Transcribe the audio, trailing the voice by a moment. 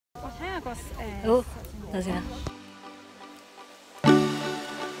Oh, that's it.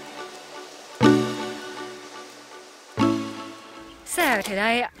 So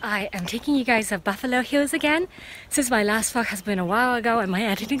today I am taking you guys up Buffalo Hills again. Since my last vlog has been a while ago and my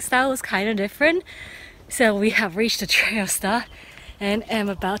editing style was kind of different. So we have reached the trail start and am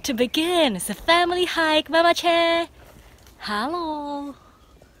about to begin. It's a family hike, Mama Che! Hello!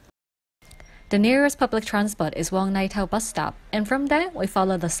 The nearest public transport is Wong Nai Tau bus stop, and from there we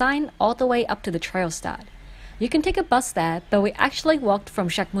follow the sign all the way up to the trail start. You can take a bus there, but we actually walked from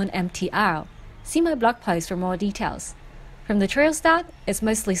Shakmun MTR. See my blog post for more details. From the trail start, it's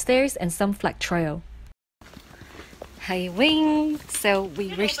mostly stairs and some flat trail. Hi Wing! So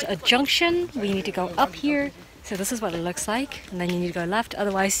we reached a junction, we need to go up here. So this is what it looks like, and then you need to go left,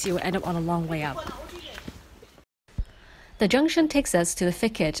 otherwise you will end up on a long way up. The junction takes us to the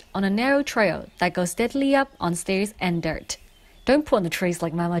thicket on a narrow trail that goes steadily up on stairs and dirt. Don't pull on the trees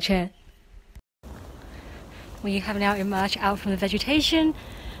like Mama Che. We have now emerged out from the vegetation,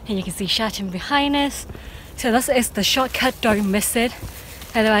 and you can see Shatin behind us. So this is the shortcut, don't miss it.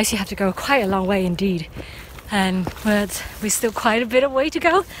 Otherwise you have to go quite a long way indeed. But we still quite a bit of way to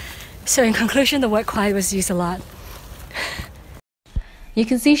go. So in conclusion, the word quiet was used a lot. You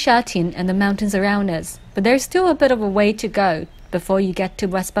can see Sha Tin and the mountains around us, but there's still a bit of a way to go before you get to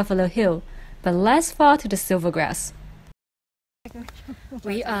West Buffalo Hill, but less far to the Silvergrass.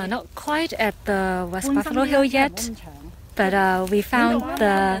 We are not quite at the West Buffalo Hill yet, but we found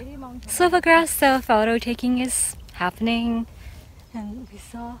the Silvergrass, so photo taking is happening. And we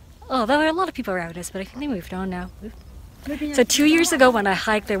saw, oh, there were a lot of people around us, but I think they moved on now. So 2 years ago when I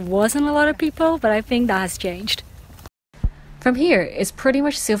hiked, there wasn't a lot of people, but I think that has changed. From here, it's pretty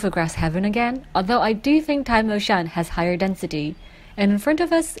much Silvergrass heaven again, although I do think Tai Mo Shan has higher density. And in front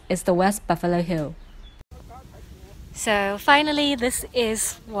of us is the West Buffalo Hill. So finally, this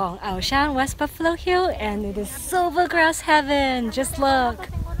is Wong Nai Tau West Buffalo Hill, and it is Silvergrass heaven, just look!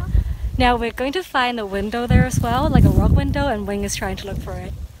 Now we're going to find a window there as well, like a rock window, and Wing is trying to look for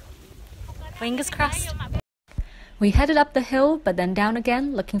it. Fingers crossed! We headed up the hill, but then down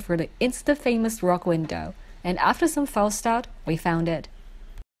again, looking for the insta-famous rock window. And after some false start, we found it.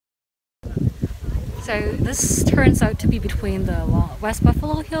 So this turns out to be between the West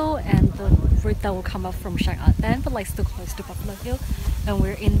Buffalo Hill and the route that will come up from Shang Then, but like still close to Buffalo Hill. And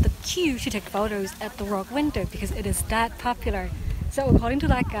we're in the queue to take photos at the rock window because it is that popular. So according to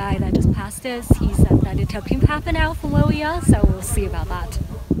that guy that just passed us, he said that it took him half an hour from where we are, so we'll see about that.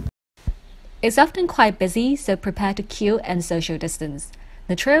 It's often quite busy, so prepare to queue and social distance.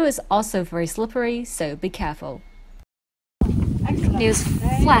 The trail is also very slippery, so be careful. News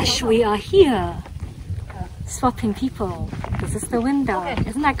flash, we are here! Swapping people. This is the window.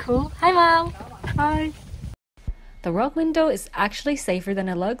 Isn't that cool? Hi Mom! Hi! The rock window is actually safer than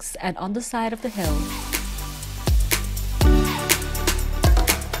it looks and on the side of the hill.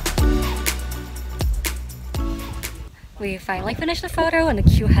 We finally finished the photo and the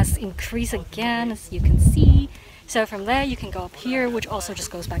queue has increased again, as you can see. So from there you can go up here, which also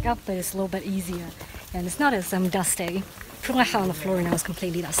just goes back up, but it's a little bit easier. And it's not as dusty. Put my hat on the floor now, it's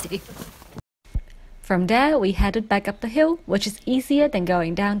completely dusty. From there we headed back up the hill, which is easier than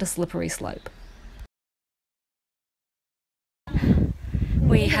going down the slippery slope.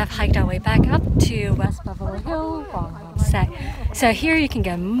 We have hiked our way back up to West Buffalo Hill. So here you can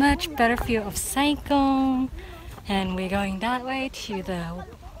get a much better view of Sai Kung. And we're going that way to the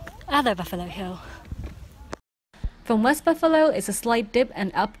other Buffalo Hill. From West Buffalo, it's a slight dip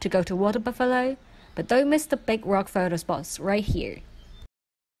and up to go to Water Buffalo, but don't miss the big rock photo spots right here.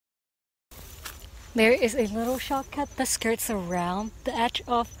 There is a little shortcut that skirts around the edge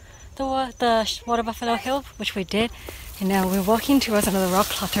of the Water Buffalo Hill, which we did, and now we're walking towards another rock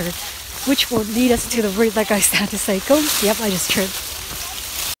clutter, which will lead us to the route that goes down to Sai Kung. Yep, I just tripped.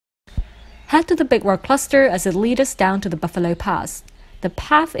 Head to the big rock cluster as it leads us down to the Buffalo Pass. The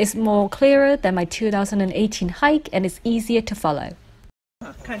path is more clearer than my 2018 hike and is easier to follow.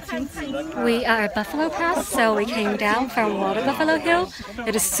 We are at Buffalo Pass, so we came down from Water Buffalo Hill.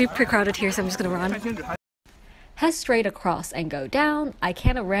 It is super crowded here, so I'm just gonna run. Head straight across and go down. I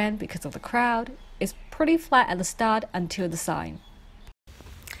kind of ran because of the crowd. It's pretty flat at the start until the sign.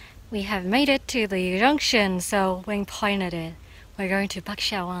 We have made it to the junction, so Wing pointed it. We're going to Pak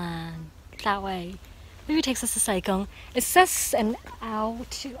Sha Wan. That way. Maybe it takes us to Sai Kung. It says an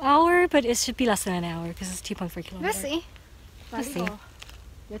hour, but it should be less than an hour because it's 2.3 kilometers. Let's see.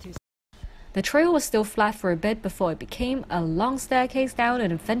 The trail was still flat for a bit before it became a long staircase down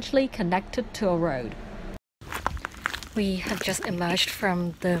and eventually connected to a road. We have just emerged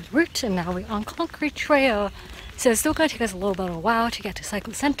from the route and now we're on concrete trail. So it's still going to take us a little bit of a while to get to Sai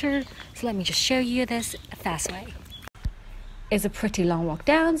Kung Center, so let me just show you this fast way. It's a pretty long walk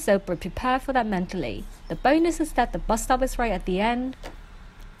down, so be prepared for that mentally. The bonus is that the bus stop is right at the end,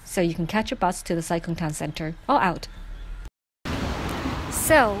 so you can catch a bus to the Sai Kung Town Center or out.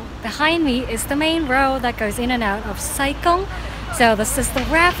 So behind me is the main road that goes in and out of Sai Kung. So this is the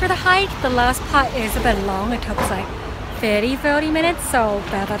wrap for the hike. The last part is a bit long. It took us like 30 minutes, so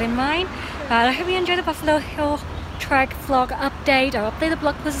bear that in mind. But I hope you enjoyed the Buffalo Hill Trek vlog update. I'll update the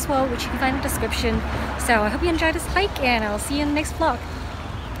blog post as well, which you can find in the description. So I hope you enjoyed this hike, and I'll see you in the next vlog.